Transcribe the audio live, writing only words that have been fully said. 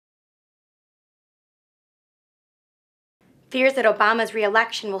Fears that Obama's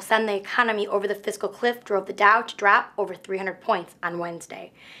re-election will send the economy over the fiscal cliff drove the Dow to drop over 300 points on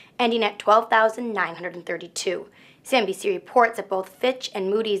Wednesday, ending at 12,932. CNBC reports that both Fitch and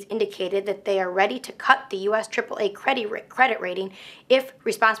Moody's indicated that they are ready to cut the U.S. AAA credit rating if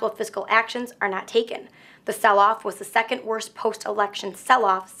responsible fiscal actions are not taken. The sell-off was the second worst post-election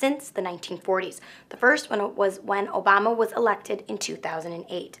sell-off since the 1940s. The first one was when Obama was elected in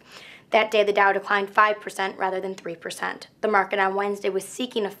 2008. That day, the Dow declined 5% rather than 3%. The market on Wednesday was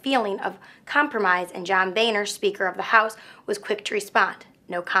seeking a feeling of compromise, and John Boehner, Speaker of the House, was quick to respond.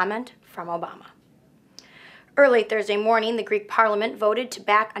 No comment from Obama. Early Thursday morning, the Greek parliament voted to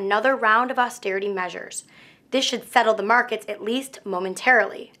back another round of austerity measures. This should settle the markets at least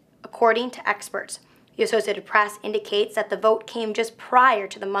momentarily, according to experts. The Associated Press indicates that the vote came just prior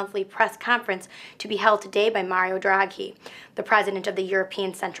to the monthly press conference to be held today by Mario Draghi, the president of the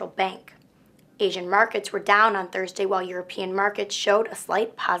European Central Bank. Asian markets were down on Thursday, while European markets showed a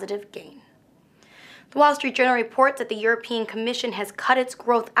slight positive gain. The Wall Street Journal reports that the European Commission has cut its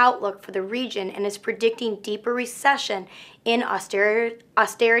growth outlook for the region and is predicting deeper recession in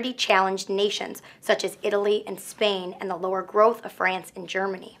austerity-challenged nations such as Italy and Spain, and the lower growth of France and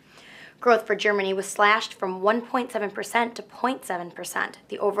Germany. Growth for Germany was slashed from 1.7% to 0.7%.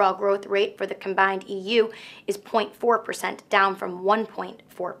 The overall growth rate for the combined EU is 0.4%, down from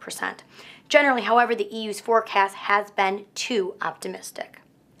 1.4%. Generally, however, the EU's forecast has been too optimistic.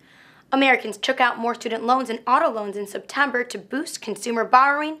 Americans took out more student loans and auto loans in September to boost consumer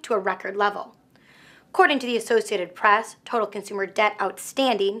borrowing to a record level. According to the Associated Press, total consumer debt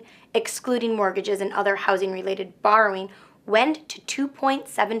outstanding, excluding mortgages and other housing-related borrowing, went to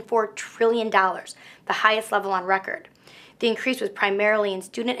 $2.74 trillion, the highest level on record. The increase was primarily in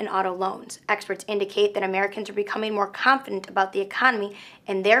student and auto loans. Experts indicate that Americans are becoming more confident about the economy,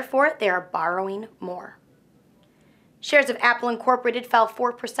 and therefore they are borrowing more. Shares of Apple Incorporated fell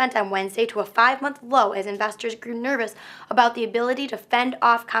 4% on Wednesday to a 5-month low as investors grew nervous about the ability to fend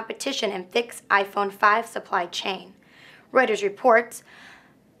off competition and fix iPhone 5 supply chain. Reuters reports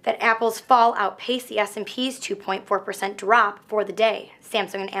that Apple's fall outpaced the S&P's 2.4% drop for the day.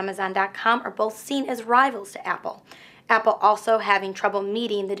 Samsung and Amazon.com are both seen as rivals to Apple. Apple also having trouble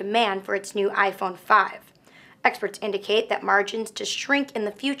meeting the demand for its new iPhone 5. Experts indicate that margins to shrink in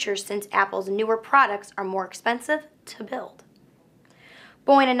the future since Apple's newer products are more expensive to build.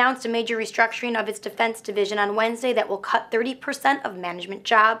 Boeing announced a major restructuring of its defense division on Wednesday that will cut 30% of management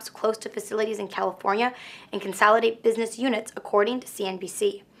jobs close to facilities in California and consolidate business units, according to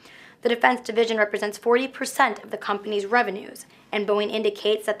CNBC. The defense division represents 40% of the company's revenues, and Boeing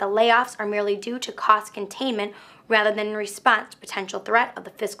indicates that the layoffs are merely due to cost containment rather than in response to potential threat of the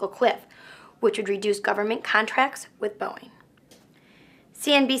fiscal cliff, which would reduce government contracts with Boeing.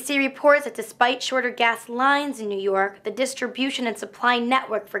 CNBC reports that despite shorter gas lines in New York, the distribution and supply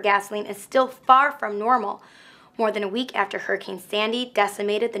network for gasoline is still far from normal, more than a week after Hurricane Sandy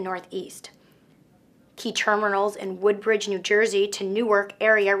decimated the Northeast. Key terminals in Woodbridge, New Jersey to Newark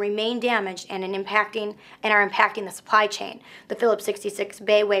area remain damaged and are impacting the supply chain. The Phillips 66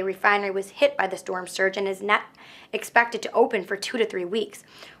 Bayway refinery was hit by the storm surge and is not expected to open for 2 to 3 weeks.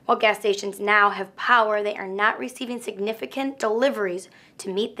 While gas stations now have power, they are not receiving significant deliveries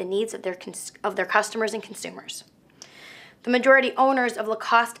to meet the needs of their customers and consumers. The majority owners of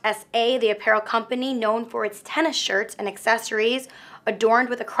Lacoste SA, the apparel company known for its tennis shirts and accessories adorned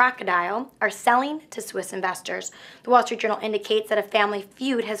with a crocodile, are selling to Swiss investors. The Wall Street Journal indicates that a family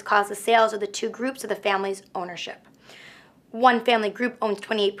feud has caused the sales of the two groups of the family's ownership. One family group owns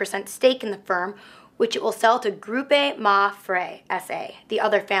 28% stake in the firm, which it will sell to Groupe Maffray SA. The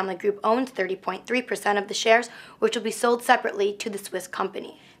other family group owns 30.3% of the shares, which will be sold separately to the Swiss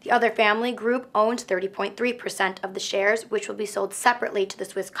company. The other family group owns 30.3% of the shares, which will be sold separately to the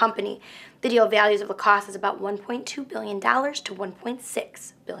Swiss company. The deal values of Lacoste is about $1.2 billion to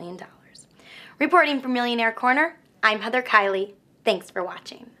 $1.6 billion. Reporting from Millionaire Corner, I'm Heather Kiley. Thanks for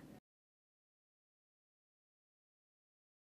watching.